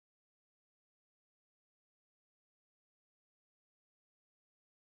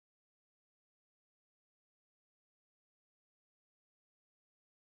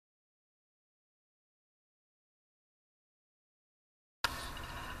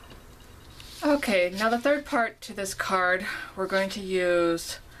Okay, now the third part to this card, we're going to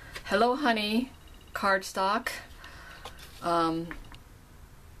use Hello Honey cardstock, the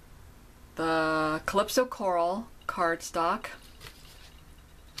Calypso Coral cardstock,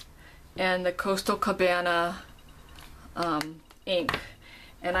 and the Coastal Cabana ink.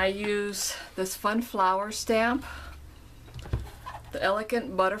 And I use this Fun Flower stamp, the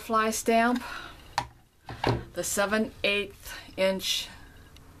Elegant Butterfly stamp, the 7/8 inch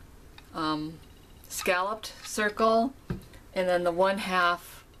scalloped circle, and then the 1/2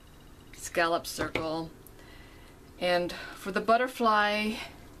 scalloped circle. And for the butterfly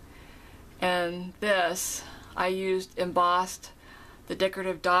and this, I used embossed the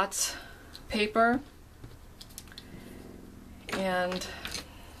Decorative Dots paper. And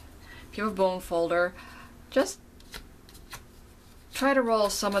if you have a bone folder, just try to roll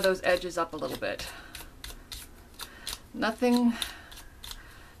some of those edges up a little bit. Nothing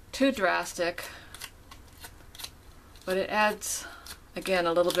too drastic, but it adds, again,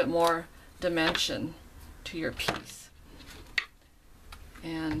 a little bit more dimension to your piece.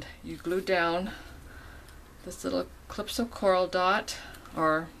 And you glue down this little Calypso Coral dot,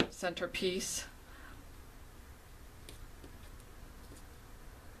 or centerpiece.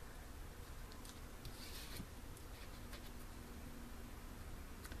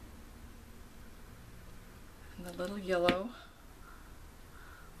 And the little yellow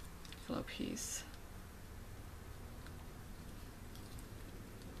piece.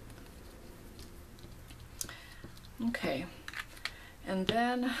 Okay, and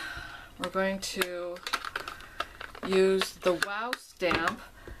then we're going to use the Wow stamp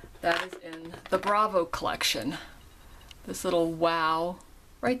that is in the Bravo collection. This little wow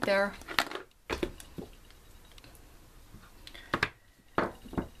right there.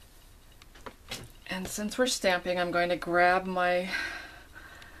 And since we're stamping, I'm going to grab my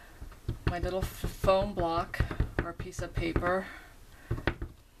little foam block or piece of paper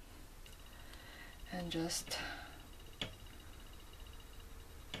and just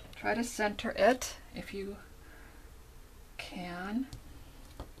try to center it if you can.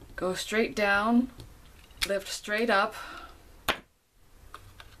 Go straight down, lift straight up.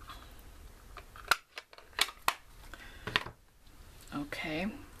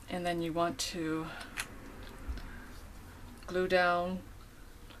 Okay, and then you want to glue down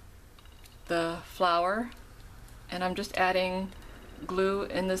the flower, and I'm just adding glue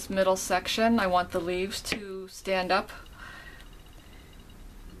in this middle section. I want the leaves to stand up,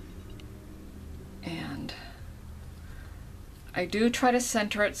 and I do try to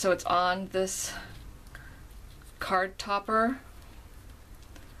center it so it's on this card topper,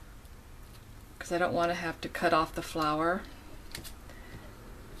 because I don't want to have to cut off the flower.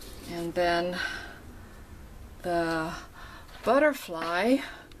 And then the butterfly,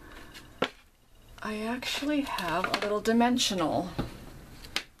 I actually have a little dimensional,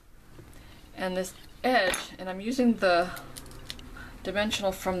 and this edge, and I'm using the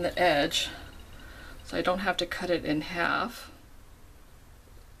dimensional from the edge so I don't have to cut it in half.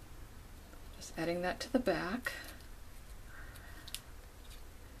 Just adding that to the back,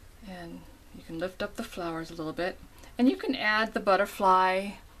 and you can lift up the flowers a little bit, and you can add the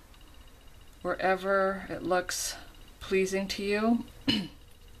butterfly wherever it looks pleasing to you.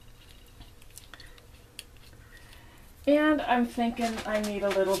 And I'm thinking I need a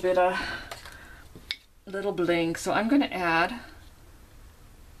little bit of little bling, so I'm going to add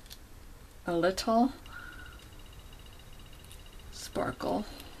a little sparkle.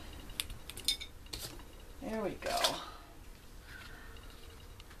 There we go.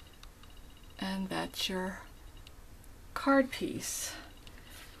 And that's your card piece.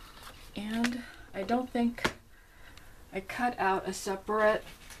 And I don't think I cut out a separate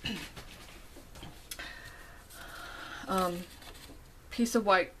piece of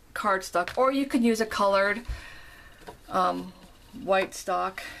white cardstock, or you could use a colored white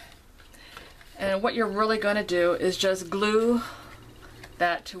stock. And what you're really going to do is just glue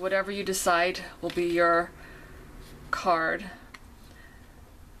that to whatever you decide will be your card.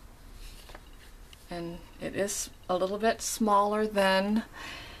 And it is a little bit smaller than,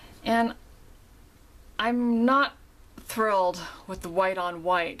 and I'm not thrilled with the white on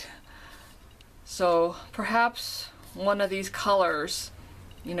white, so perhaps one of these colors,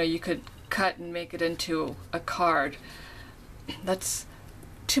 you know, you could cut and make it into a card. That's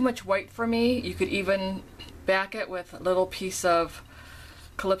too much white for me. You could even back it with a little piece of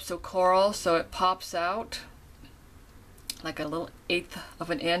Calypso Coral so it pops out like a little 1/8 of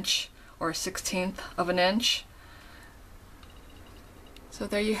an inch or a 1/16 of an inch. So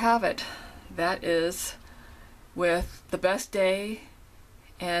there you have it. That is with the best day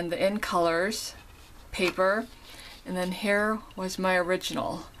and the in colors paper, and then here was my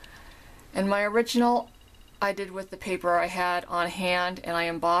original. And my original I did with the paper I had on hand, and I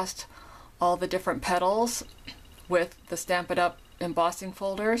embossed all the different petals with the Stampin' Up! Embossing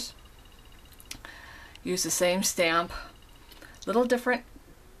folders. Use the same stamp, little different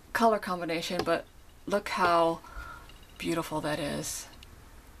color combination, but look how beautiful that is.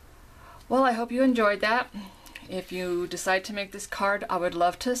 Well, I hope you enjoyed that. If you decide to make this card, I would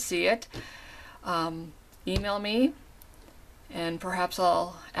love to see it. Email me and perhaps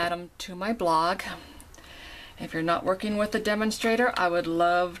I'll add them to my blog. If you're not working with a demonstrator, I would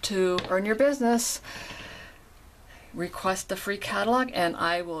love to earn your business. Request the free catalog and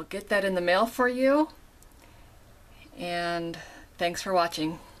I will get that in the mail for you. And thanks for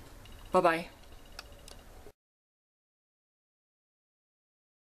watching. Bye-bye.